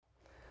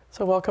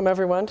So welcome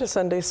everyone to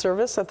Sunday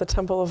service at the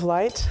Temple of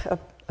Light at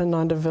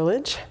Ananda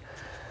Village.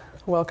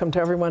 Welcome to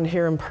everyone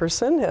here in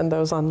person and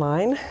those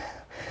online.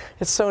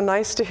 It's so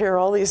nice to hear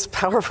all these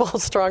powerful,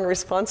 strong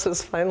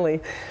responses finally.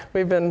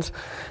 We've been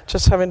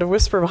just having to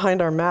whisper behind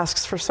our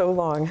masks for so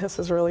long. This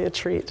is really a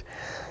treat.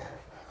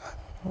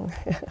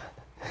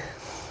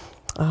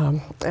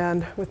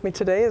 And with me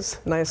today is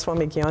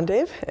Nayaswami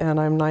Gyandev, and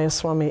I'm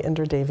Nayaswami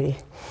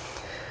Indradevi.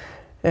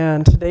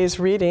 And today's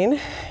reading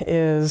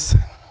is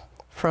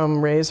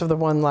from Rays of the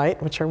One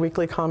Light, which are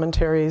weekly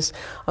commentaries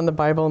on the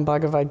Bible and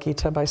Bhagavad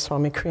Gita by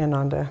Swami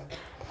Kriyananda.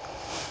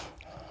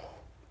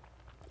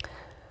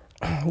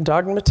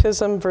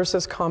 Dogmatism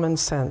versus common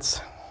sense.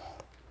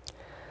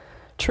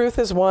 Truth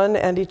is one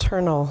and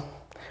eternal.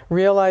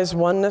 Realize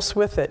oneness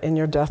with it in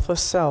your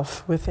deathless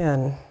self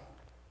within.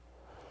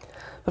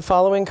 The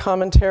following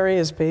commentary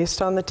is based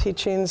on the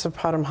teachings of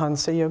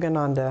Paramhansa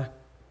Yogananda.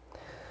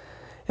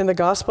 In the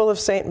Gospel of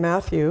St.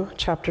 Matthew,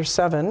 chapter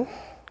 7,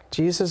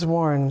 Jesus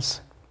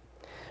warns,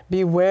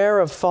 "Beware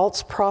of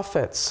false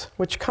prophets,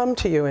 which come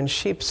to you in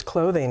sheep's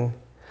clothing,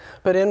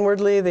 but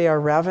inwardly they are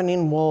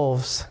ravening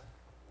wolves.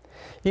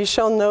 Ye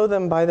shall know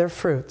them by their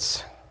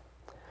fruits.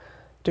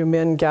 Do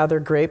men gather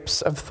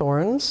grapes of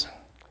thorns,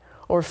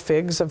 or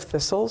figs of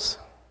thistles?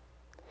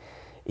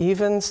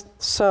 Even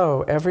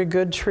so, every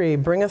good tree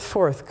bringeth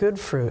forth good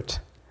fruit,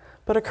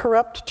 but a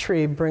corrupt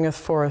tree bringeth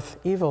forth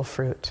evil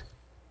fruit.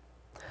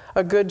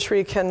 A good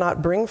tree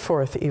cannot bring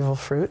forth evil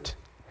fruit,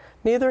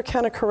 neither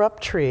can a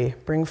corrupt tree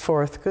bring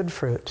forth good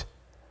fruit.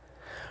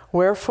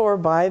 Wherefore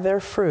by their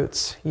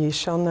fruits ye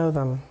shall know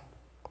them."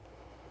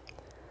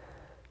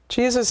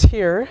 Jesus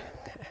here,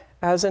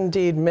 as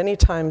indeed many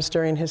times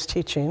during his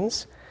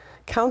teachings,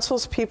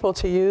 counsels people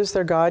to use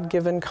their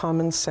God-given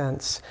common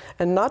sense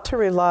and not to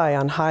rely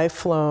on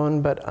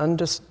high-flown but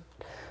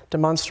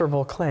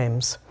undemonstrable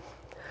claims.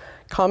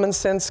 Common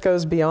sense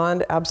goes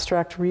beyond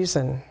abstract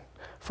reason,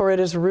 for it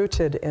is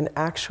rooted in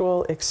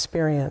actual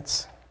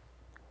experience.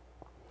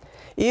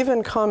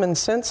 Even common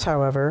sense,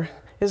 however,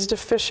 is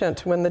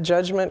deficient when the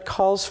judgment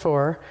called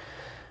for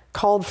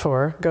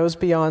goes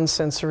beyond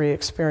sensory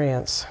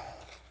experience.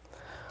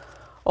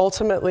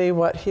 Ultimately,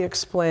 what he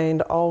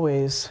explained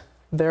always,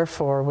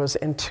 therefore, was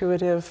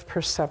intuitive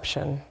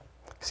perception.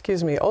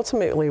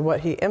 Ultimately, what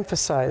he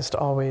emphasized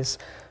always,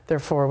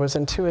 therefore, was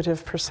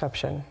intuitive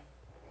perception.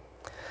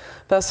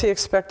 Thus, he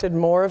expected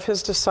more of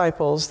his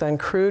disciples than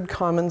crude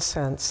common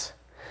sense,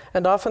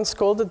 and often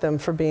scolded them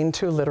for being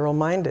too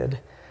literal-minded,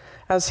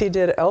 as he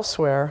did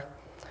elsewhere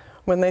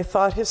when they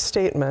thought his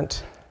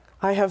statement,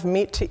 "I have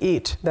meat to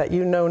eat that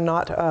you know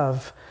not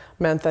of,"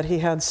 meant that he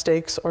had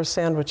steaks or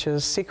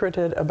sandwiches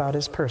secreted about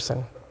his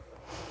person.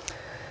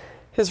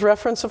 His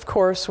reference, of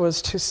course,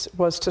 was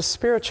to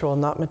spiritual,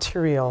 not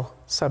material,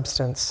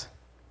 substance.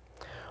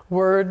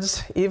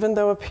 Words, even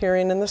though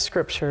appearing in the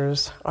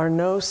scriptures, are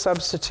no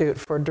substitute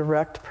for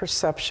direct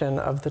perception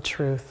of the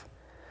truth.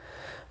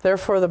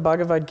 Therefore, the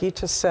Bhagavad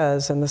Gita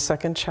says in the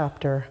 2nd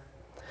chapter,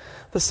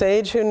 "The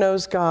sage who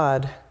knows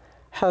God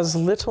has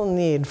little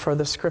need for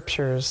the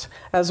scriptures,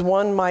 as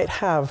one might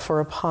have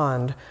for a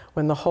pond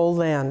when the whole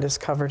land is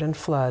covered in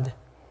flood."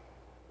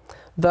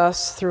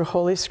 Thus, through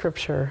Holy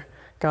Scripture,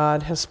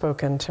 God has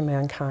spoken to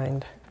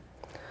mankind.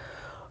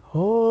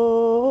 Om,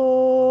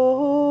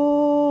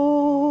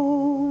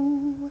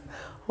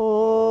 Om,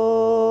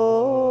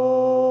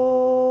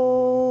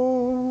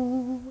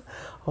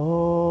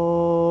 Om.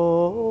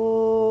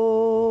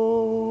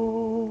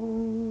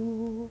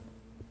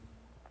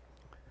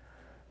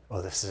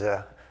 Well, this is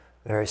a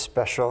very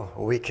special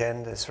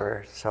weekend as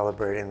we're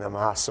celebrating the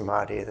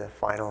Mahasamadhi, the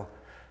final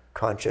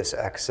conscious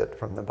exit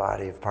from the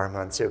body of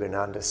Paramahansa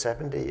Yogananda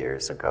 70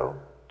 years ago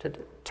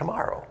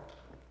tomorrow.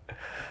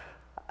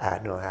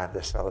 And we'll have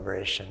the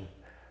celebration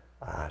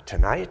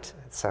tonight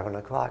at 7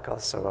 o'clock,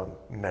 also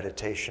a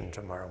meditation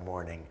tomorrow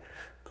morning.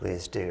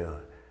 Please do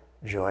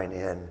join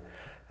in.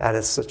 And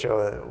it's such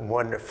a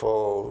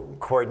wonderful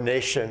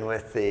coordination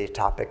with the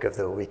topic of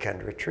the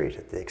weekend retreat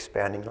at the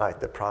Expanding Light,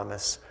 the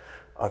promise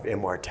of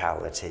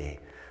immortality.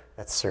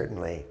 That's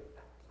certainly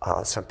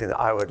something that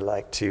I would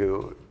like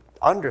to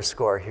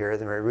underscore here.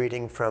 Then we're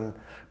reading from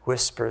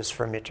Whispers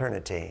from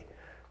Eternity,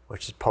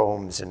 which is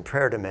poems and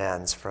prayer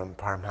demands from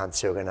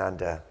Paramahansa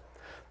Yogananda.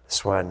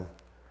 This one,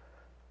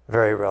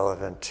 very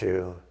relevant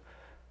to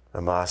the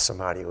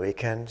Mahasamadhi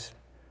weekend,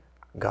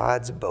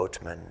 God's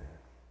Boatman.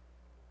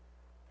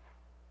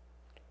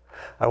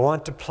 I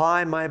want to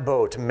ply my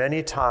boat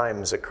many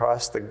times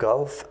across the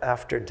gulf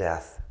after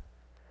death,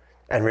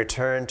 and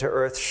return to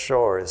earth's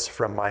shores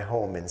from my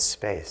home in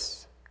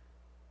space.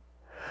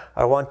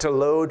 I want to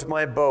load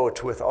my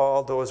boat with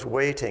all those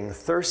waiting,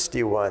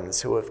 thirsty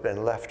ones who have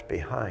been left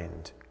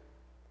behind,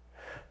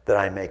 that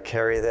I may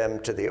carry them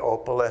to the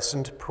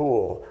opalescent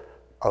pool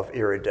of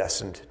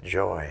iridescent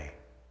joy.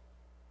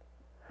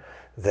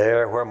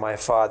 There where my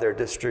Father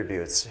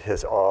distributes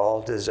his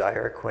all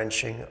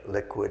desire-quenching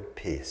liquid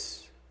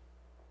peace.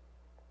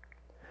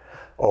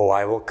 Oh,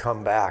 I will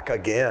come back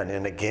again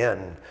and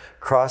again,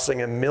 crossing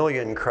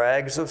 1,000,000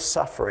 crags of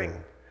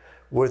suffering.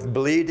 With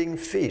bleeding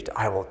feet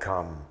I will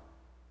come,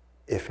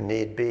 if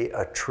need be,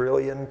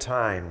 1,000,000,000,000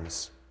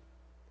 times,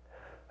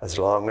 as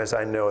long as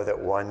I know that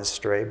one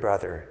stray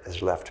brother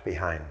is left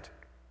behind.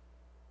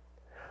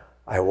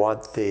 I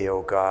want thee,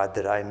 O God,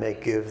 that I may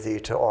give thee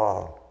to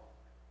all.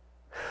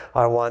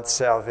 I want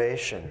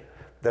salvation,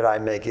 that I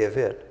may give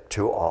it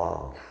to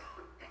all.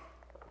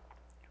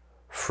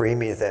 Free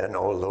me then,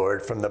 O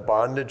Lord, from the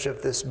bondage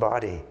of this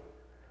body,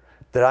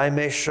 that I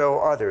may show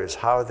others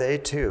how they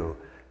too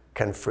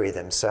can free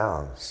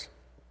themselves.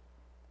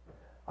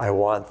 I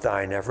want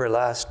thine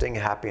everlasting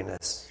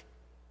happiness,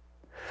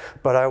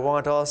 but I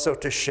want also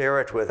to share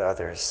it with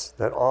others,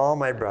 that all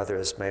my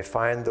brothers may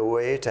find the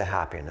way to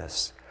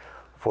happiness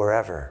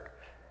forever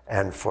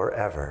and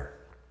forever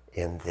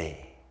in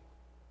thee.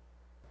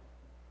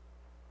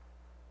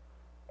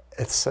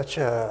 It's such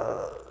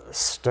a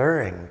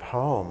stirring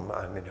poem.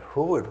 I mean,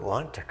 who would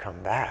want to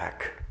come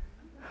back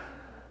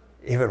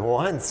even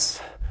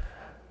once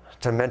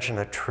to mention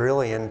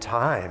 1,000,000,000,000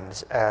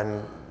 times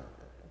and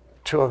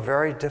to a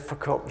very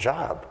difficult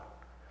job?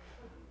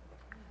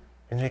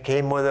 And it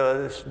came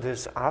with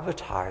these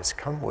avatars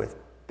come with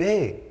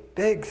big,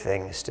 big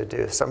things to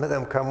do. Some of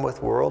them come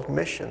with world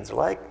missions,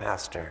 like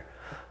Master,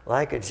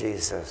 like a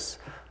Jesus,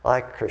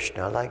 like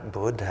Krishna, like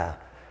Buddha.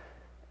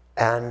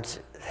 And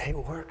they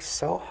work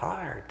so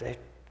hard. They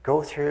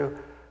go through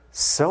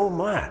so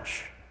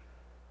much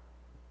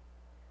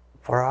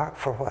for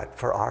what?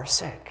 For our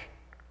sake.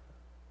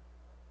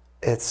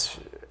 It's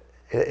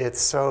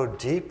so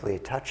deeply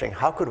touching.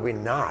 How could we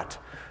not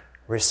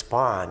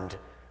respond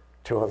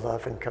to a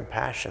love and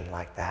compassion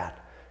like that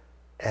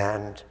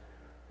and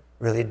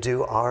really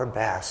do our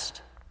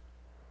best?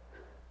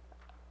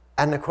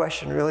 And the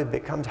question really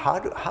becomes, how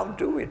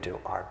do we do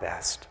our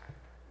best?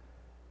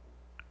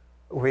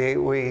 We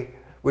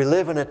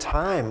live in a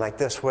time like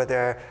this where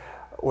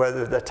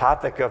the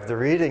topic of the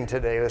reading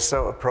today is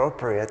so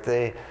appropriate,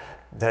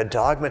 the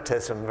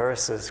dogmatism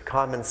versus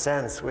common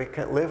sense. We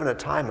can live in a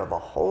time of a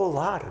whole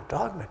lot of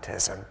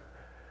dogmatism.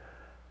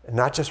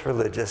 Not just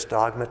religious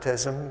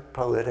dogmatism,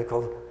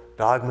 political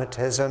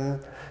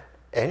dogmatism,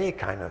 any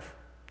kind of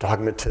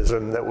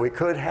dogmatism that we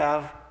could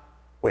have,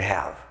 we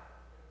have.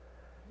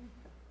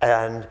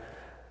 And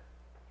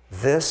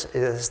this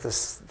is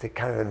the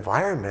kind of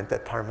environment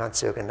that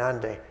Paramahansa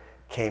Yogananda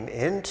came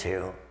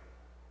into,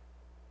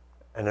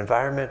 an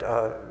environment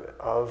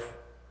of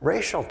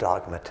racial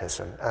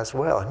dogmatism as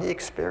well. And he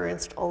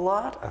experienced a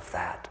lot of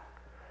that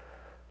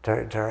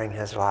during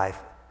his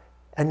life.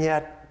 And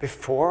yet,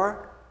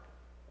 before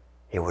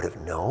he would have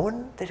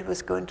known that he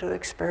was going to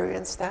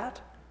experience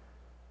that,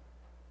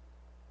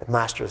 the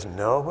masters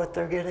know what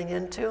they're getting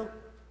into,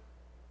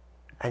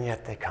 and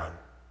yet they come.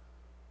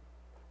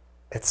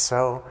 It's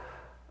so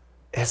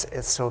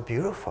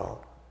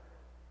beautiful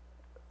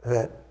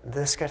that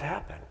this could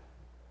happen.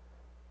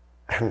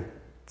 And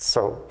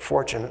so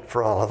fortunate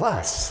for all of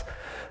us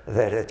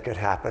that it could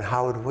happen.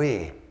 How would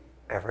we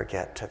ever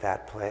get to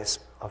that place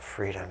of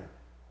freedom?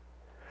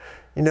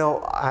 You know,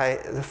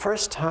 the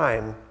first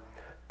time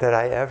that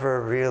I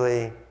ever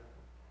really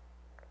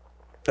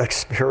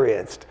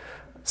experienced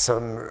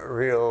some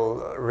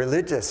real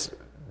religious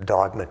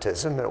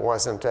dogmatism, it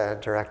wasn't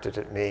directed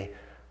at me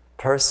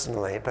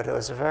personally, but it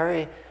was a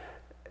very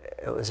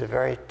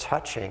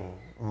touching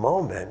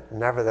moment.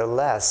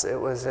 Nevertheless, it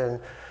was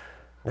in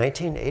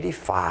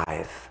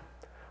 1985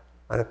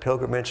 on a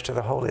pilgrimage to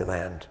the Holy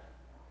Land.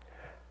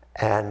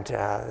 And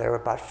there were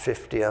about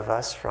 50 of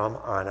us from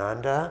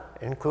Ananda,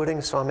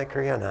 including Swami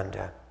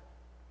Kriyananda.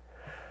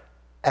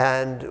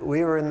 And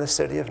we were in the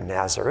city of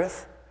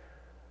Nazareth,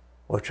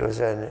 which was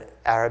an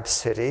Arab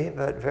city,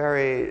 but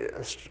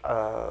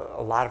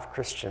a lot of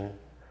Christian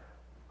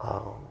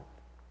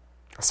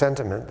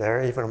sentiment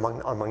there, even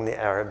among the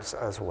Arabs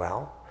as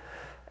well.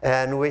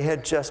 And we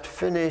had just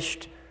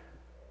finished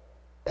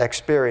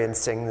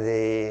experiencing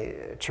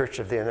the Church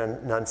of the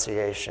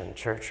Annunciation,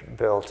 church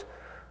built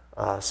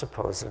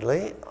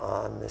supposedly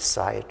on the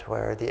site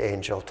where the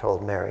angel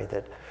told Mary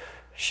that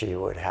she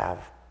would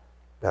have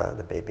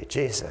the baby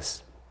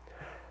Jesus.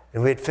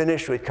 And we'd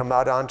finished, we'd come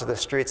out onto the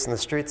streets, and the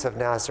streets of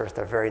Nazareth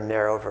are very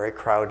narrow, very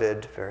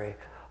crowded, very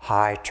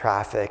high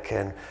traffic,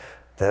 and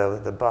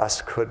the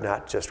bus could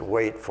not just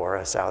wait for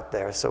us out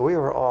there. So we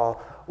were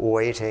all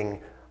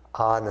waiting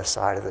on the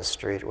side of the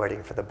street,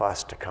 waiting for the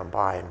bus to come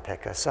by and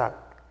pick us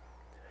up.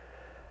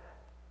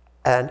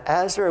 And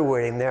as we were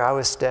waiting there, I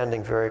was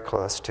standing very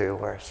close to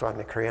where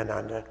Swami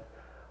Kriyananda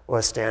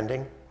was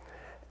standing.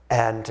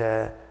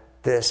 And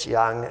this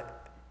young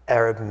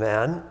Arab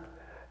man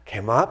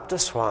came up to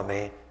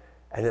Swami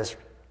and is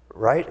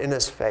right in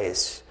his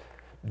face,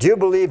 "Do you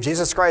believe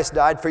Jesus Christ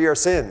died for your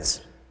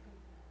sins?"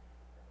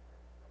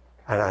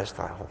 And I just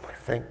thought, oh,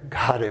 thank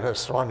God it was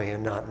Swami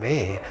and not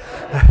me.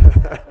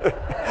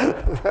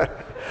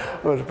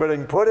 was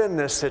being put in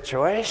this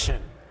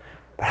situation.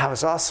 But I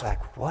was also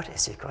like, what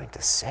is he going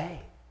to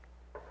say?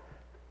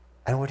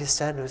 And what he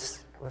said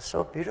was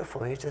so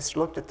beautiful. He just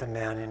looked at the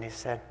man and he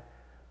said,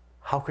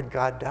 "How could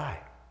God die?"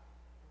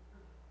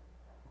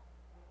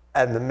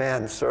 And the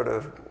man sort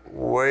of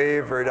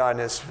wavered on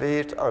his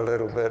feet a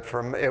little bit.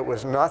 It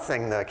was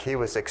nothing like he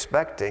was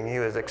expecting. He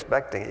was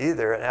expecting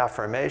either an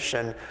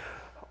affirmation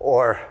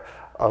or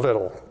a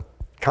little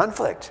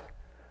conflict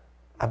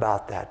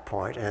about that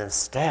point. And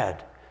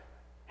instead,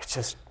 it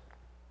just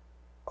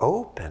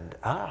opened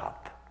up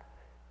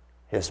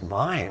his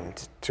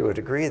mind to a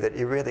degree that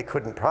he really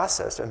couldn't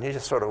process. And he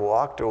just sort of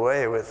walked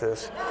away with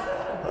this,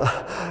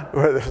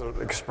 with this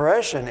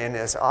expression in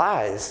his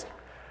eyes.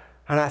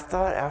 And I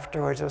thought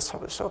afterwards, it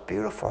was so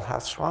beautiful how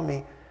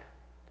Swami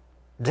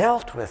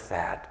dealt with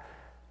that,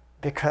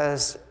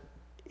 because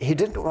he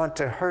didn't want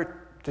to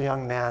hurt the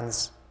young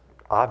man's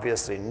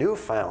obviously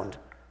newfound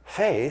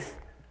faith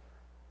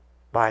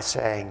by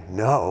saying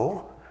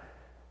no,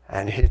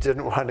 and he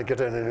didn't want to get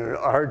into an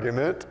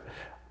argument.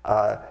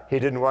 He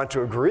didn't want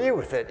to agree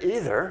with it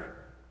either,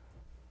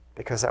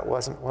 because that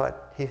wasn't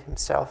what he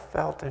himself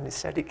felt. And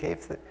instead he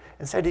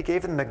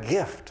gave them a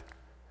gift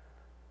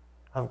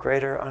of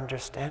greater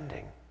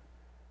understanding.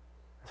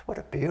 What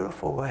a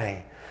beautiful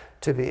way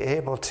to be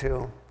able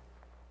to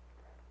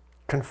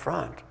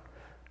confront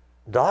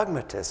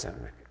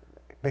dogmatism,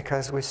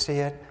 because we see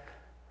it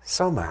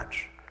so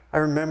much. I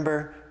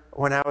remember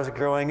when I was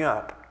growing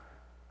up,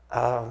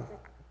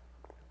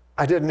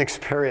 I didn't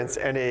experience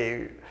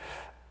any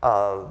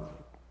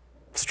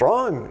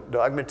strong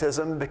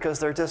dogmatism,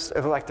 because it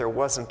was like there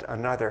wasn't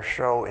another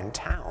show in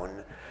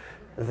town.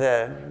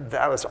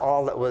 That was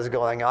all that was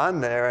going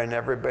on there, and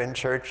in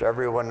church,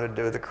 everyone would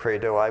do the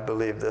credo, I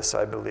believe this,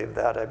 I believe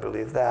that, I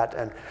believe that,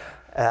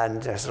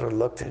 and I sort of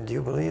looked and, do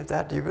you believe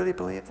that? Do you really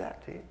believe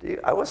that?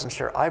 I wasn't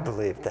sure I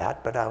believed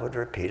that, but I would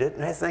repeat it,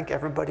 and I think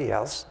everybody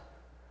else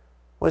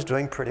was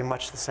doing pretty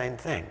much the same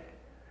thing.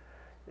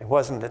 It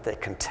wasn't that they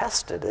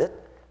contested it,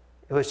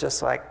 it was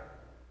just like,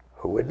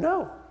 who would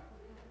know?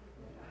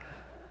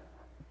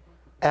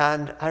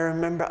 And I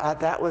remember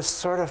that was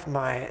sort of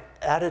my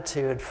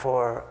attitude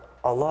for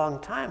a long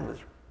time, was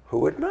who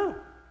would know?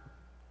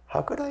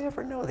 How could I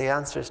ever know the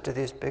answers to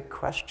these big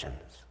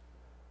questions?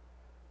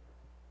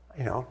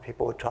 You know,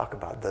 people would talk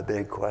about the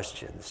big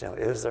questions. You know,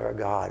 is there a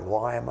God?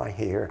 Why am I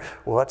here?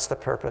 What's the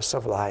purpose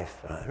of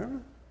life?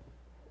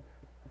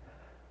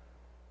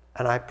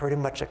 And I pretty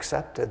much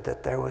accepted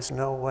that there was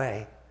no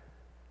way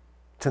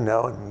to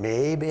know, and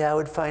maybe I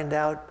would find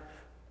out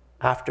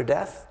after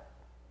death,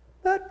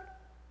 but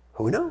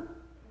who knows?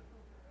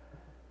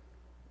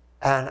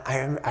 And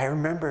I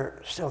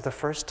remember still the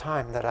first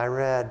time that I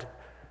read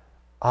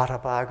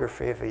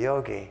Autobiography of a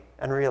Yogi,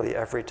 and really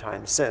every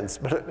time since,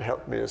 but it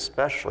helped me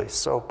especially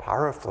so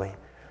powerfully.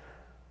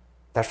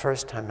 That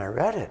first time I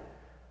read it,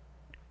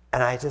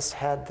 and I just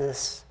had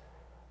this,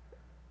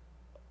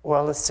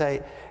 well, let's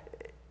say,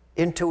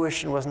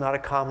 intuition was not a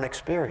common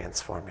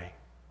experience for me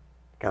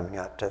coming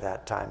up to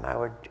that time.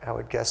 I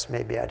would guess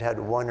maybe I'd had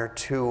one or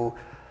two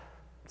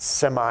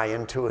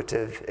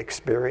semi-intuitive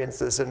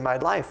experiences in my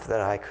life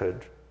that I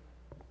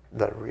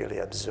really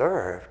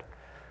observed.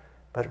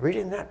 But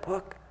reading that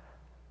book,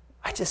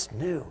 I just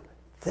knew,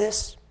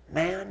 this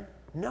man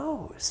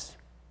knows.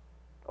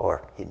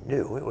 Or he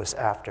knew, it was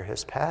after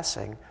his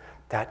passing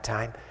that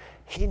time.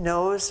 He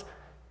knows,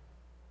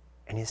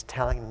 and he's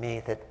telling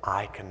me that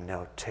I can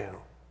know too.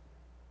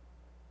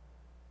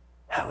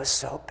 That was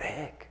so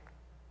big.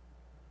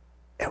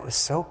 It was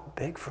so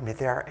big for me.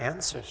 There are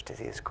answers to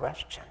these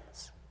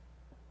questions.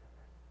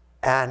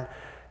 And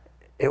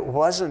it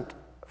wasn't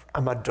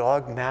from a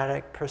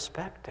dogmatic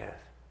perspective.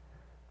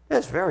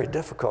 It's very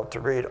difficult to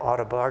read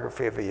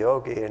Autobiography of a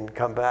Yogi and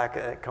come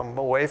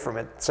away from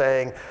it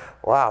saying,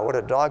 wow, what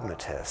a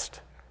dogmatist.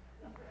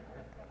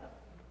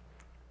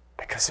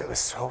 Because it was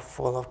so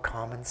full of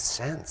common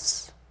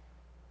sense.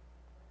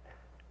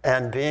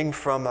 And being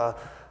from a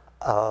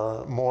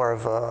more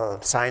of a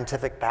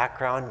scientific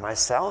background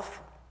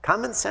myself,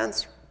 common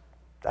sense,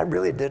 that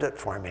really did it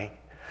for me.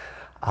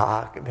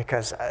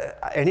 Because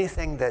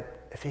anything that,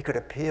 if he could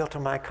appeal to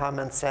my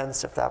common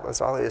sense, if that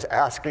was all he was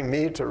asking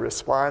me to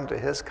respond to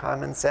his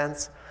common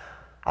sense,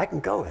 I can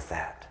go with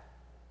that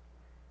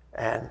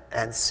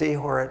and see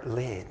where it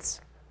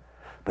leads.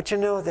 But you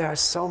know, there are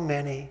so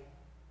many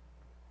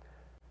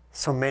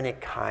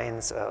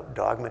kinds of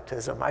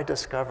dogmatism. I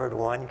discovered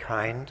one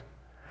kind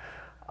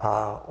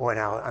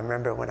I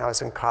remember when I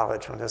was in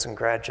college, when I was in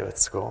graduate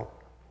school,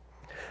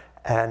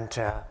 and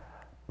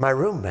my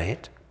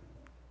roommate,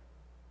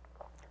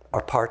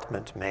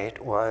 apartment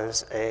mate,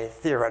 was a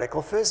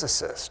theoretical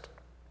physicist.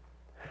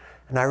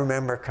 And I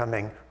remember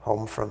coming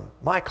home from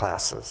my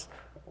classes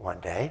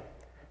one day,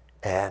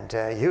 and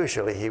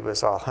usually he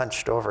was all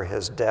hunched over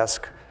his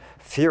desk,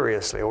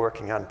 furiously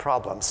working on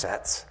problem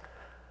sets.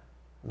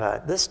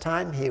 But this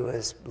time he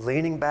was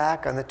leaning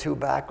back on the two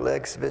back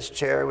legs of his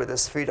chair with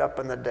his feet up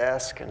on the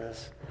desk and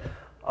his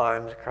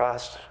arms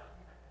crossed,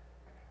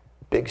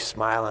 big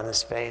smile on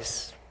his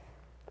face.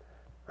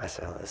 I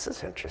said, oh, this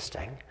is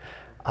interesting.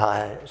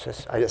 I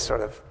just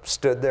sort of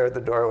stood there at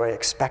the doorway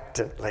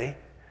expectantly.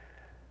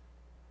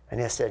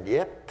 And he said,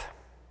 yep,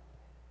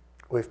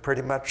 we've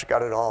pretty much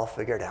got it all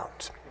figured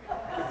out.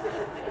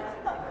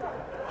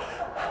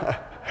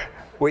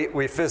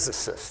 we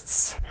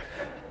physicists.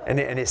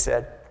 And he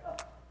said,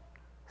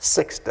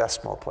 6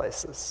 decimal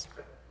places.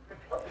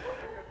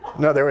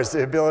 In other words,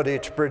 the ability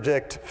to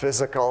predict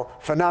physical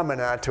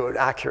phenomena to an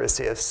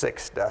accuracy of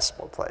 6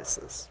 decimal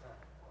places.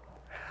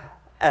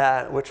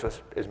 Which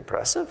was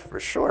impressive, for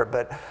sure,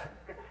 but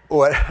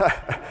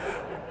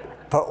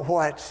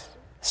what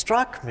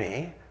struck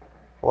me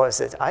was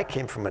that I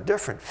came from a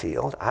different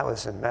field. I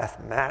was in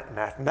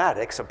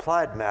mathematics,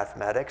 applied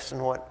mathematics,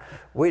 and what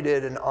we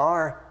did in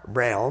our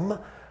realm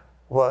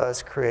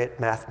was create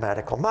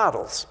mathematical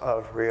models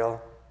of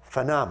real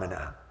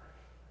phenomena.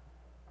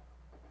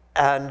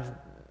 And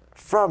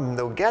from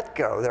the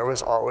get-go, there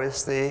was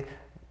always the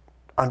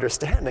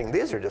understanding,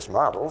 these are just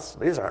models,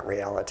 these aren't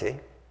reality.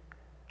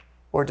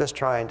 We're just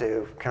trying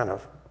to kind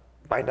of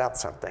find out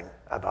something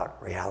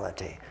about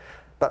reality.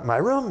 But my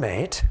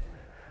roommate,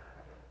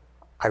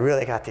 I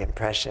really got the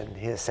impression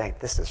he was saying,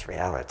 this is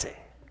reality.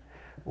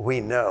 We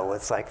know.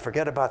 It's like,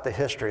 forget about the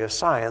history of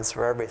science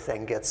where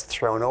everything gets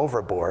thrown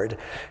overboard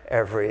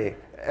every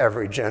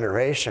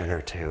generation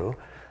or two,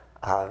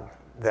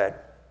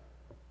 that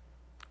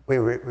we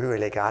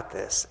really got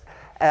this.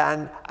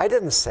 And I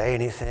didn't say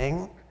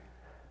anything.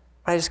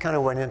 I just kind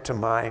of went into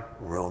my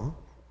room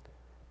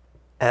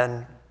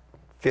and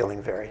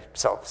feeling very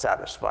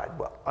self-satisfied.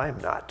 Well, I'm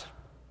not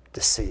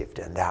deceived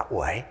in that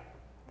way.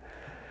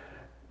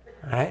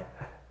 Right?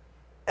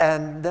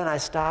 And then I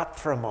stopped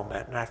for a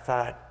moment and I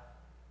thought,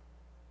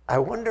 I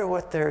wonder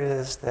what there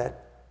is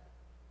that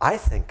I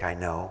think I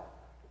know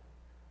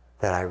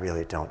that I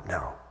really don't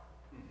know.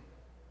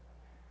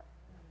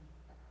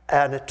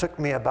 And it took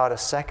me about 1.5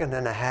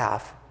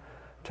 seconds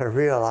to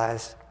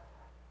realize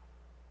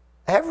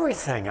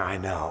everything I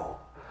know,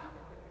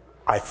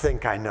 I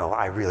think I know,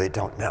 I really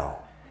don't know.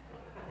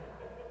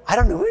 I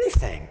don't know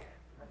anything.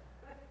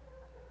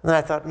 And then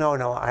I thought, no,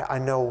 I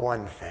know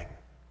one thing.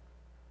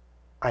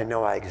 I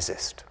know I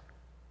exist.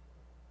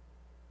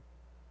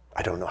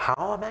 I don't know how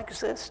I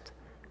exist.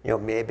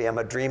 Maybe I'm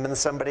a dream in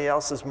somebody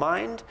else's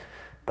mind,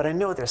 but I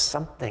know there's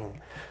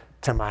something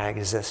to my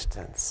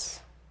existence.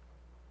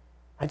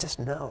 I just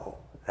know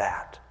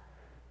that.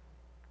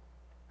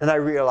 And I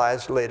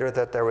realized later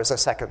that there was a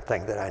second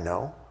thing that I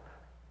know,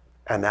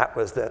 and that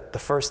was that the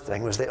first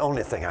thing was the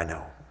only thing I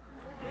know.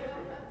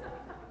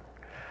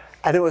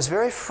 And it was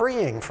very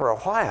freeing for a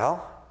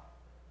while.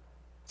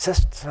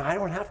 Just, I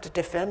don't have to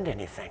defend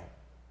anything.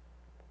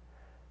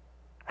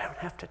 I don't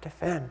have to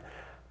defend.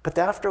 But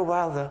after a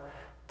while,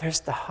 there's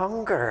the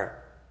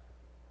hunger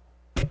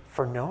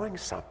for knowing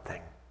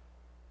something.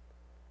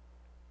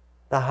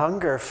 The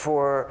hunger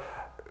for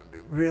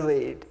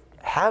really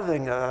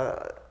having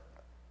a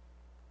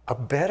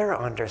better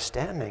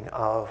understanding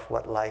of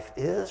what life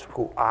is,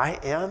 who I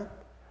am.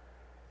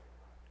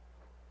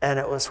 And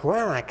it was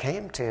when I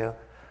came to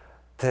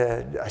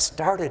I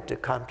started to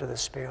come to the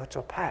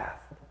spiritual path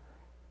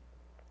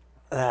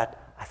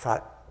that I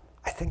thought,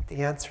 I think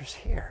the answer's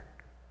here.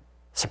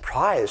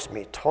 Surprised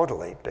me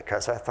totally,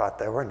 because I thought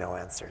there were no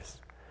answers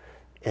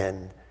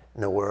in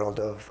the world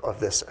of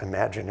this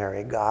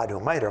imaginary God who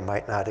might or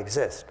might not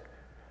exist.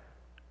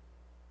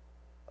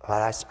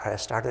 But I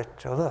started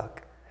to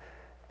look.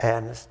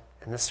 And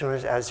as soon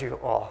as you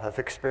all have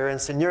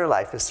experienced in your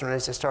life, as soon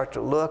as you start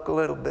to look a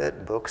little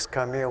bit, books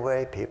come your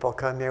way, people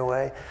come your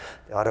way,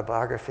 the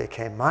autobiography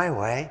came my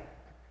way.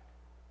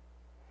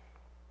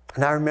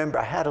 And I remember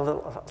I had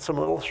some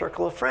little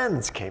circle of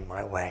friends came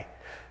my way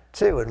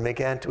too, and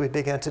we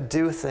began to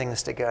do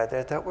things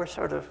together that were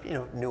sort of,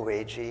 new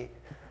agey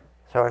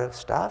sort of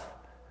stuff.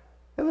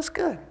 It was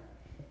good.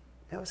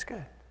 It was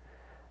good.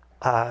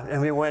 And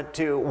we went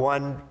to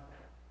one,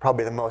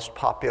 probably the most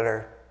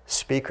popular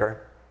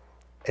speaker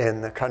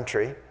in the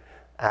country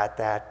at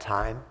that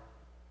time,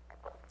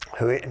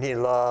 and he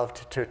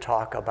loved to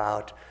talk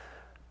about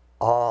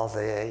all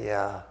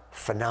the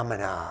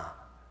phenomena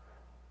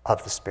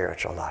of the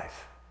spiritual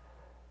life,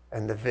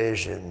 and the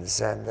visions,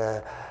 and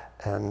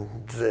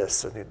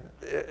this, and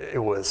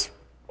it was,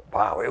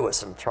 wow, it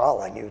was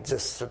enthralling. You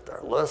just sit there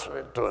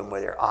listening to him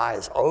with your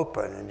eyes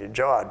open and your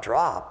jaw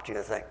dropped.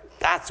 You think,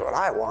 that's what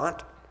I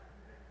want.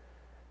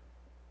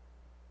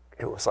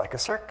 It was like a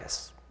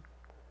circus.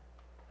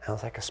 It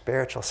was like a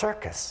spiritual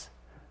circus.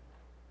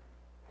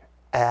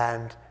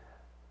 And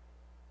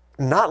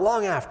not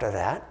long after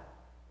that,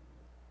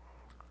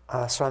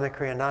 Swami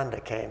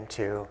Kriyananda came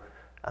to,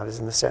 I was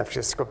in the San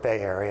Francisco Bay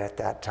Area at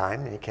that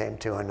time, and he came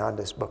to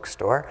Ananda's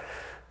bookstore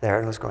there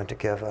and was going to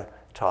give a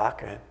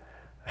talk. And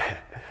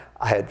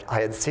I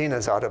had seen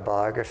his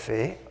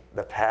autobiography,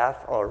 The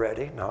Path,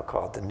 already, now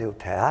called The New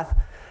Path,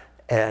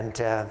 and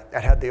it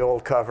had the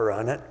old cover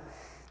on it,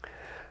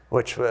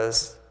 which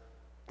was,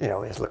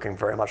 he's looking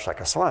very much like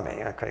a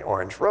Swami. Okay,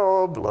 orange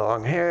robe,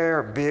 long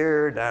hair,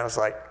 beard. And I was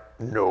like,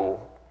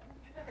 no.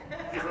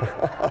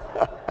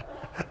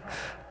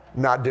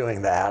 Not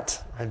doing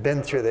that. I'd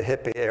been through the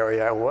hippie era.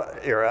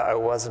 I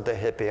wasn't a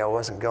hippie. I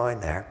wasn't going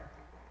there.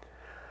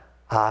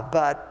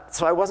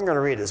 So I wasn't going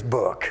to read his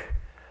book.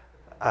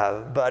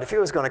 But if he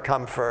was going to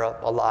come for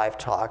a live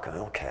talk,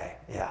 okay,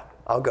 yeah,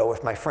 I'll go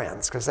with my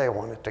friends because they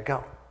wanted to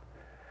go.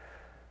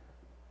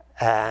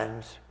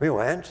 And we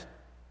went,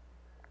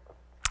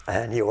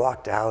 and he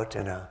walked out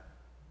in a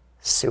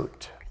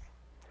suit,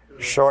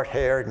 short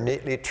hair,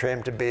 neatly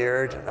trimmed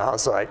beard, and I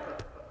was like,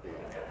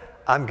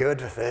 I'm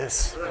good with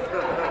this.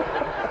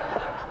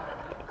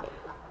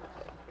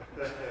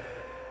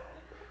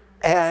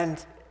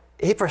 And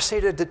he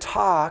proceeded to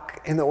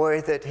talk in the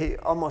way that he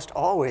almost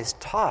always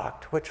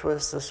talked, which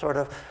was the sort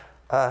of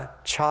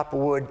chop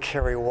wood,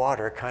 carry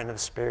water kind of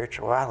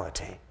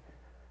spirituality.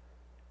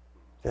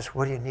 Just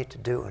what do you need to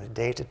do on a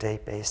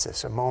day-to-day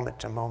basis, a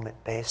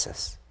moment-to-moment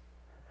basis?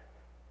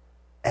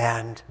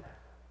 And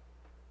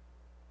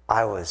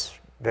I was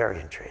very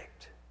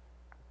intrigued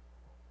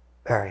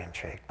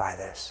by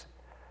this.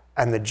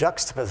 And the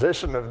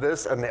juxtaposition of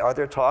this and the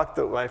other talk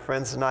that my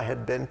friends and I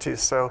had been to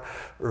so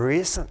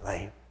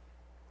recently.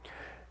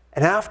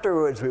 And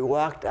afterwards, we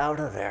walked out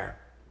of there,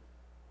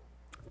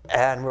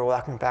 and we're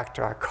walking back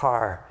to our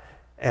car,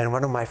 and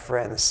one of my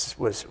friends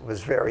was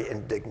very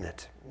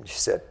indignant. She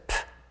said,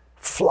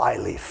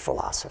 flyleaf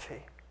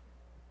philosophy.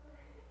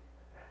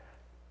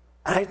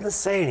 I didn't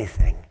say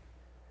anything.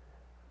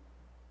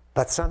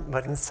 But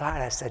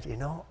inside I said,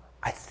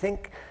 I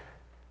think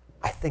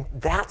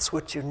that's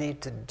what you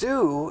need to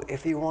do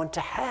if you want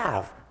to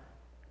have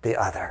the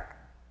other.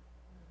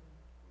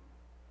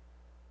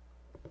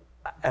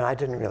 And I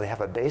didn't really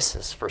have a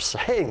basis for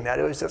saying that.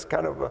 It was just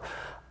kind of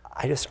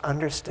I just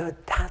understood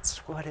that's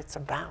what it's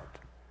about.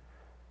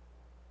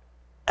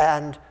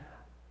 And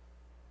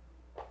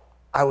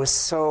I was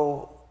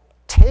so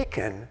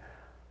taken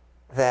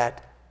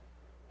that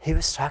he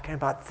was talking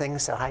about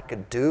things that I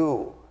could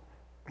do,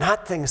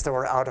 not things that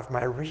were out of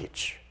my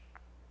reach,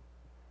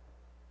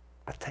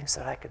 but things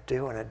that I could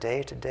do on a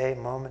day-to-day,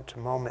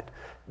 moment-to-moment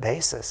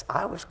basis.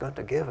 I was going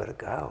to give it a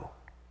go.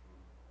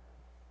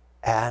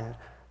 And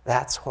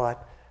that's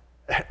what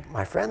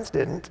my friends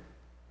didn't,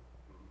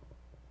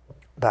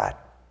 but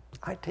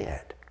I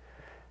did.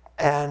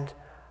 And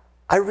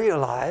I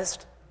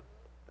realized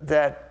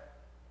that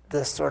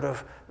this sort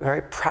of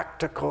very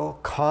practical,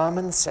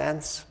 common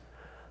sense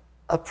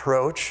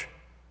approach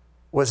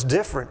was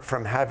different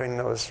from having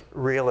those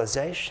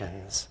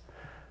realizations,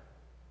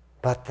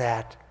 but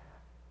that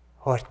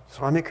what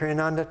Swami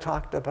Kriyananda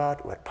talked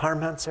about, what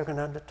Paramahansa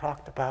Yogananda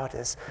talked about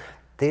is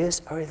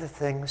these are the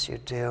things you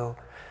do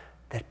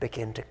that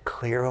begin to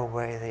clear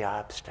away the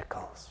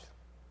obstacles,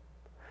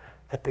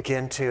 that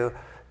begin to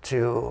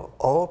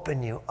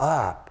open you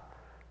up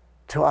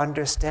to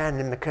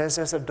understanding, because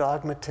there's a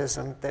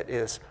dogmatism that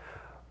is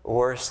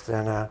worse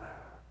than a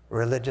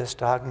religious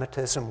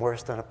dogmatism,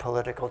 worse than a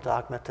political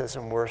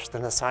dogmatism, worse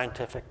than a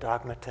scientific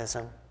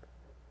dogmatism.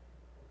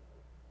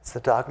 It's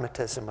the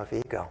dogmatism of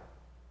ego.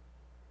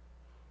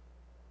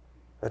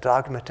 The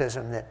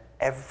dogmatism that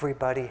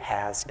everybody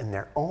has in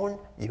their own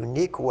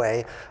unique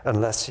way,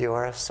 unless you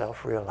are a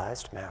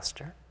self-realized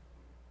master.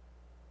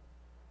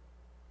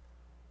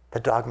 The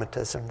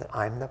dogmatism that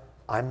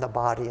I'm the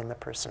body and the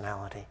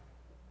personality.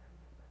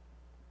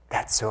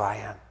 That's who I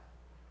am.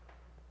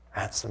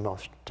 That's the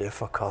most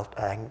difficult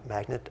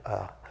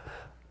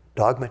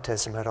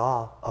dogmatism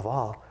of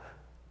all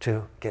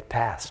to get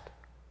past.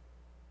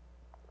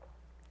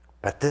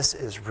 But this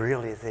is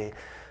really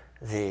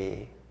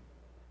the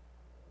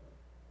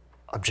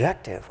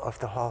objective of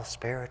the whole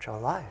spiritual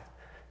life,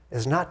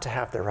 is not to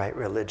have the right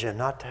religion,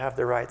 not to have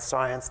the right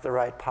science, the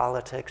right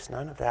politics,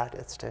 none of that.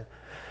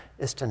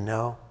 It's to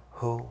know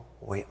who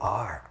we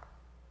are.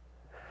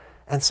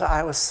 And so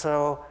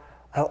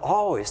I've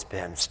always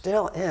been,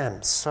 still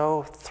am,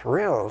 so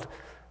thrilled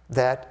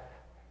that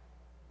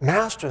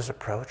Master's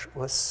approach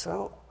was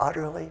so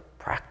utterly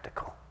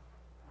practical.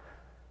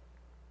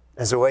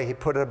 As the way he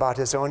put it about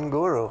his own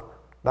guru,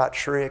 about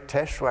Sri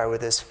Yukteswar,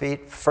 with his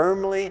feet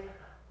firmly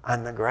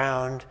on the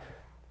ground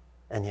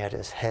and yet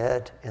his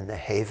head in the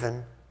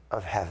haven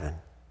of heaven.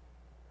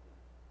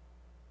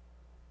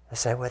 I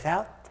say,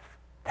 without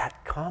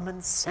that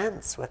common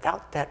sense,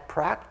 without that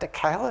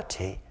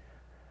practicality,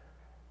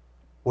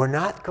 we're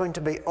not going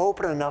to be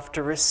open enough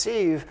to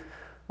receive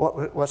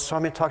what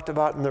Swami talked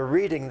about in the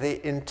reading,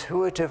 the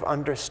intuitive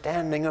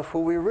understanding of who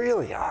we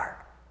really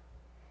are.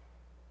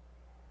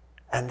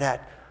 And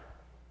that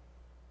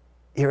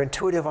your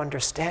intuitive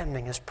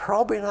understanding is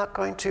probably not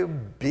going to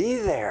be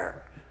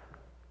there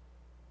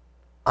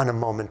on a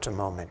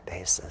moment-to-moment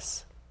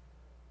basis.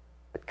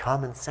 But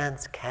common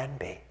sense can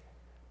be.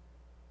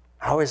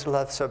 I always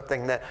love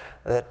something we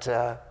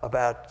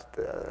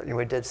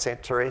did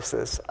St.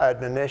 Teresa's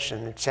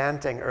admonition and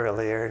chanting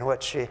earlier, and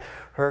what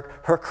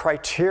her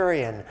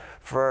criterion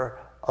for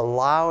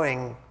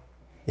allowing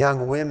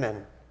young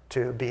women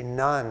to be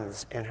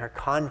nuns in her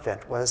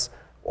convent was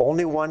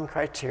only one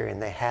criterion: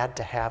 they had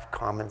to have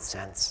common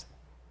sense.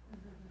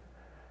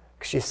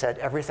 She said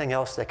everything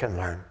else they can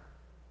learn.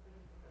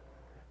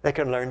 They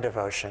can learn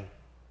devotion.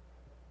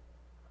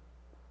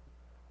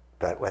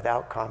 But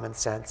without common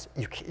sense,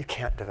 you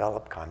can't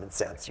develop common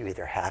sense. You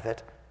either have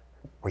it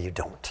or you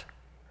don't.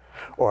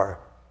 Or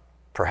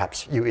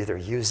perhaps you either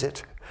use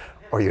it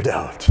or you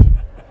don't.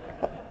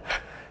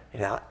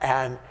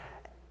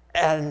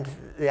 And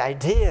the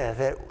idea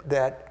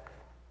that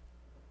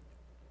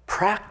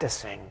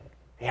practicing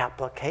the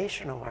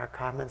application of our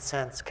common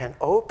sense can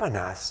open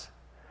us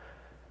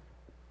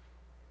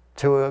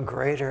to a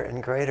greater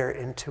and greater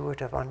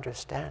intuitive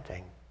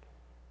understanding,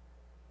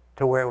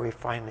 to where we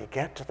finally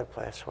get to the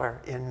place where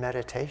in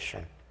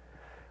meditation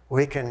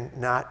we can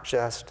not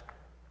just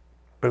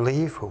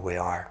believe who we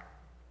are,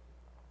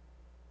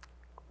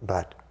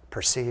 but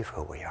perceive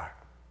who we are.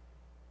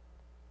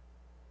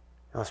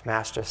 As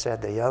Master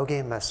said, the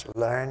yogi must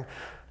learn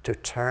to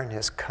turn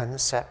his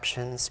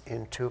conceptions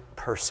into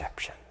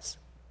perceptions.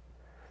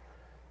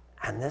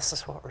 And this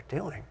is what we're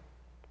doing.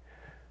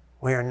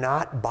 We are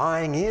not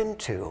buying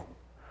into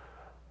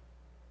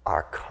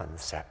our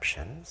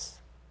conceptions,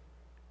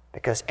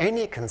 because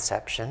any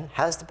conception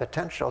has the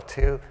potential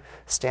to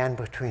stand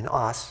between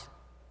us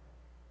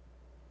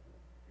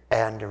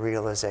and the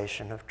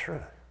realization of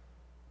truth.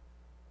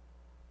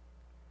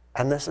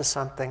 And this is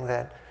something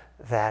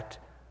that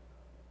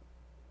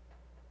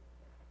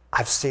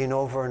I've seen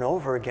over and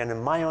over again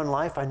in my own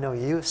life. I know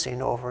you've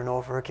seen over and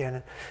over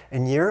again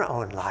in your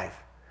own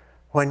life.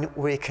 When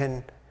we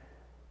can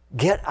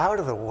get out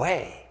of the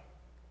way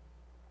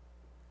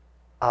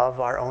of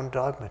our own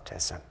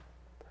dogmatism,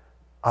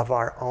 of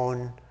our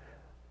own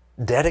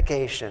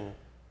dedication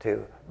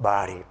to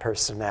body,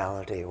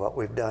 personality, what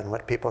we've done,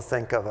 what people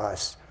think of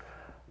us,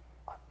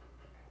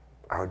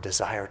 our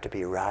desire to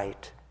be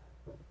right.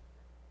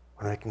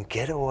 When we can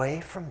get away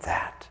from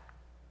that,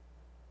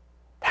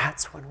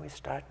 that's when we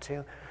start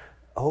to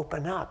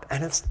open up.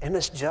 And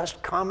it's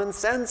just common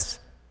sense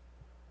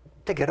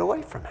to get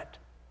away from it.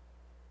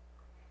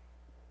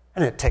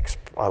 And it takes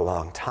a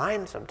long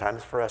time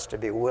sometimes for us to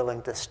be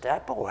willing to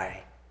step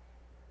away.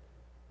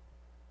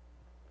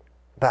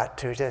 But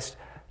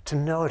to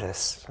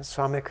notice,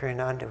 Swami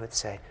Kriyananda would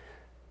say,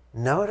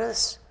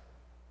 notice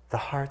the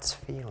heart's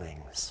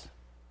feelings.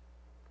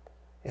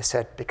 He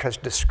said, because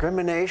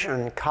discrimination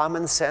and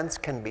common sense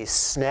can be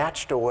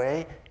snatched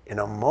away in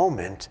a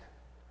moment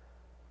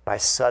by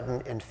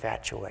sudden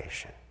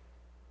infatuation.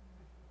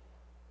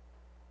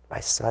 By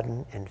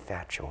sudden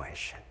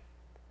infatuation.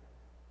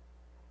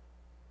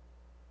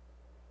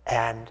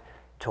 And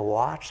to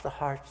watch the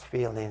heart's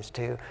feelings,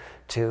 to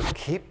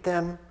keep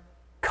them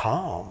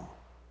calm.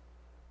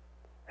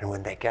 And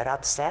when they get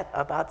upset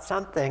about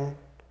something,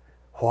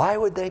 why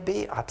would they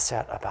be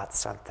upset about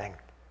something?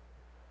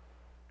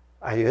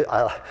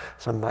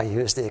 Somebody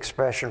used the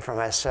expression for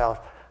myself,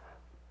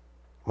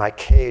 my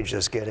cage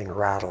is getting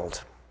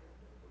rattled.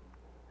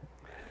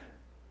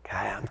 Okay,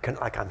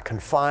 I'm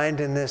confined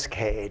in this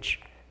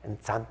cage and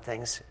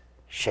something's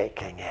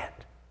shaking it.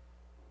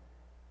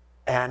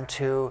 And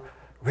to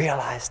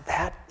realize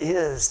that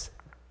is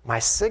my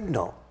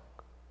signal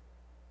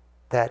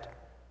that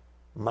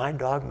my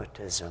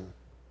dogmatism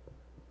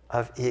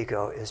of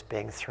ego is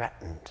being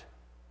threatened.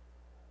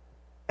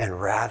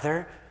 And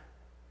rather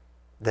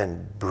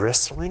than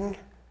bristling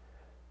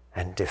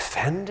and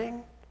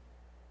defending,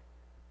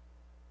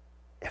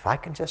 if I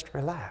can just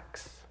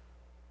relax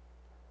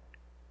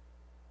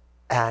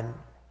and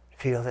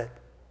feel that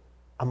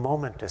a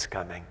moment is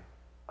coming,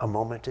 a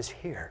moment is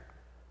here,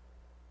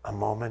 a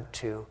moment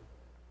to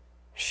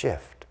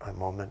shift, a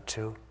moment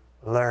to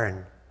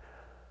learn.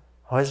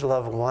 I always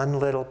love one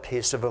little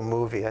piece of a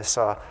movie I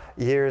saw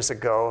years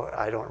ago.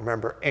 I don't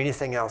remember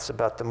anything else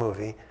about the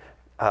movie,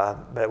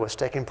 but it was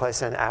taking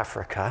place in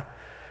Africa.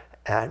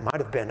 And it might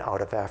have been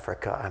out of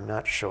Africa, I'm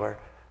not sure.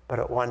 But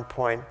at one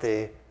point,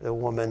 the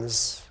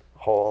woman's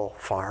whole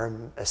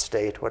farm,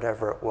 estate,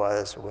 whatever it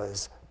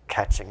was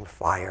catching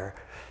fire.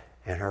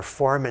 And her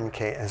foreman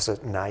came, it was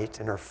at night,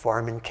 and her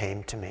foreman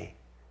came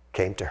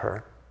to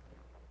her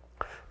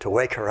to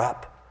wake her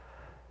up.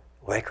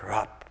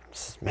 He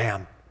says,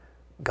 ma'am,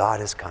 God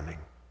is coming.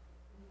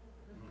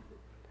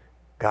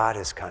 God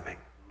is coming.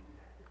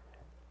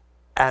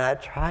 And I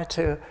try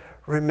to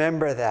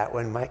remember that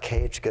when my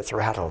cage gets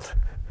rattled.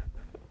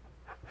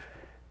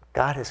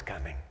 God is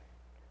coming.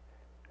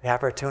 The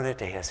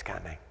opportunity is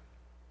coming.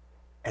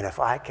 And if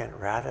I can,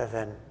 rather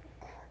than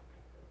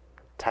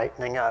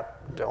tightening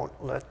up, don't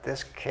let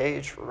this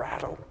cage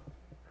rattle,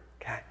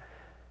 okay?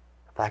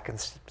 If I can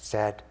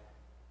instead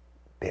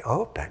be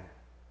open,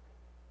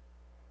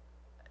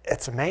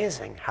 it's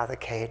amazing how the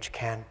cage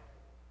can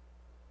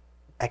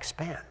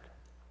expand.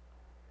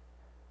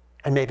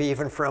 And maybe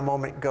even for a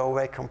moment go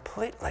away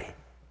completely.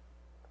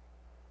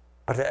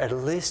 But at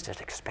least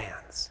it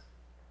expands.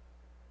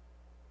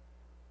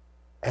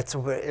 It's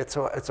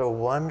a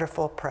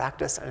wonderful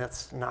practice, and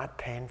it's not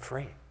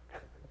pain-free.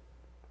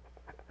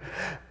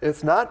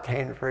 It's not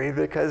pain-free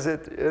because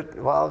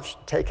while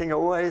taking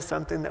away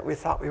something that we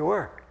thought we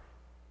were,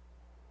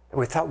 that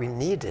we thought we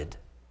needed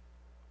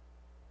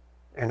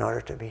in order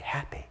to be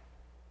happy.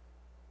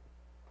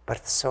 But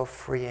it's so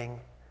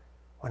freeing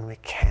when we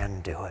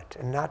can do it,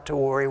 and not to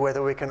worry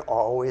whether we can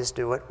always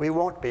do it. We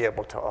won't be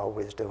able to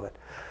always do it.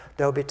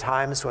 There'll be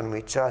times when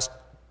we just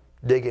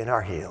dig in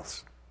our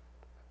heels.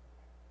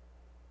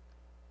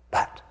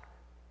 But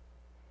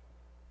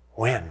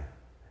when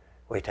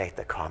we take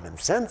the common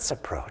sense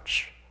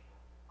approach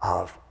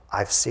of,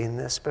 I've seen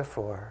this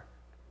before,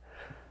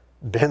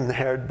 been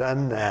there,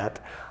 done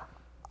that.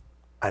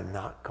 I'm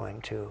not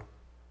going to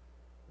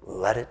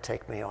let it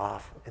take me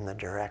off in the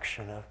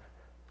direction of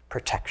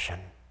protection,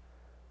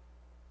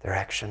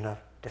 direction of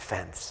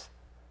defense.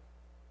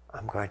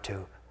 I'm going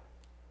to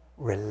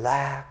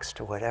relax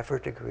to whatever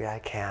degree I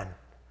can,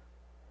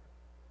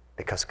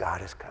 because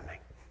God is coming.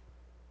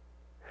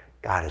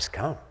 God has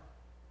come.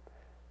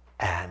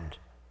 And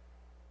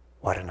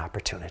what an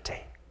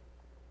opportunity.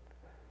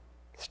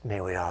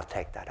 May we all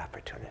take that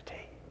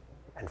opportunity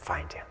and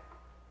find him.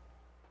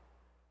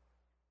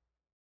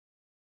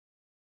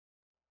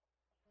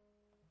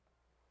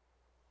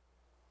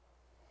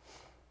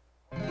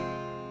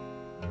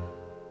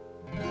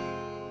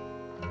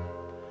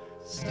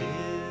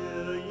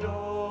 Still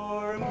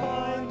your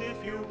mind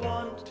if you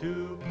want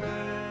to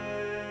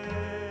pray.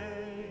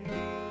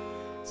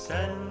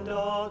 Send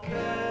all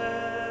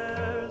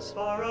cares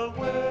far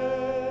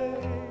away.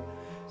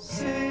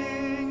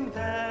 Sing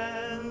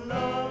then,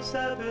 love's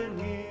ever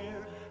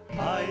near.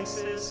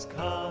 Isis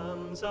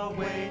comes,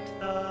 await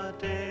the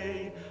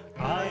day.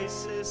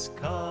 Isis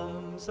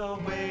comes,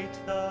 await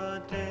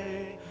the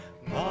day.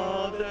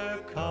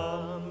 Mother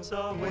comes,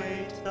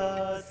 await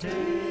the day.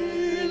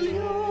 Still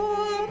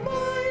your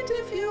mind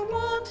if you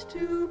want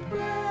to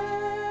pray.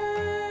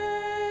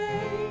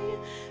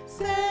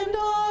 Send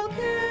all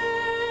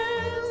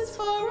cares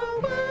far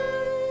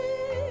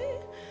away.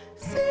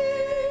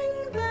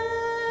 Sing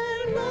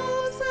then,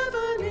 love's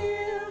ever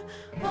near.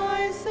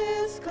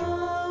 Isis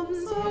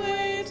comes,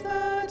 await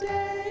the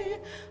day.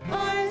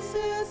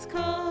 Isis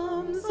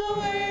comes,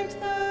 await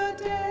the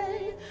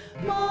day.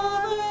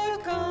 Mother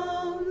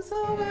comes,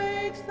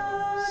 await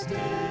the Still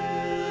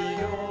day.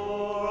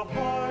 your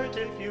heart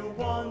if you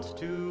want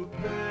to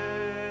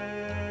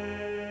pray.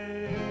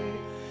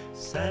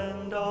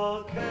 Send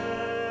all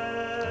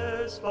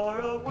cares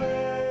far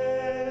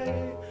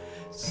away.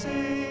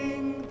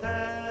 Sing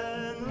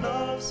then,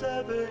 love's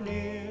ever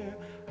near.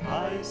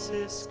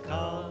 Isis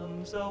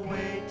comes,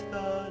 await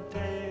the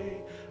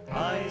day.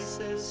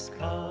 Isis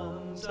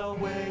comes,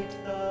 await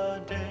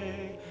the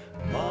day.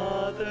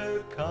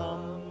 Mother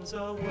comes,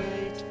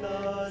 await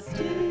the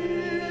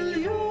day.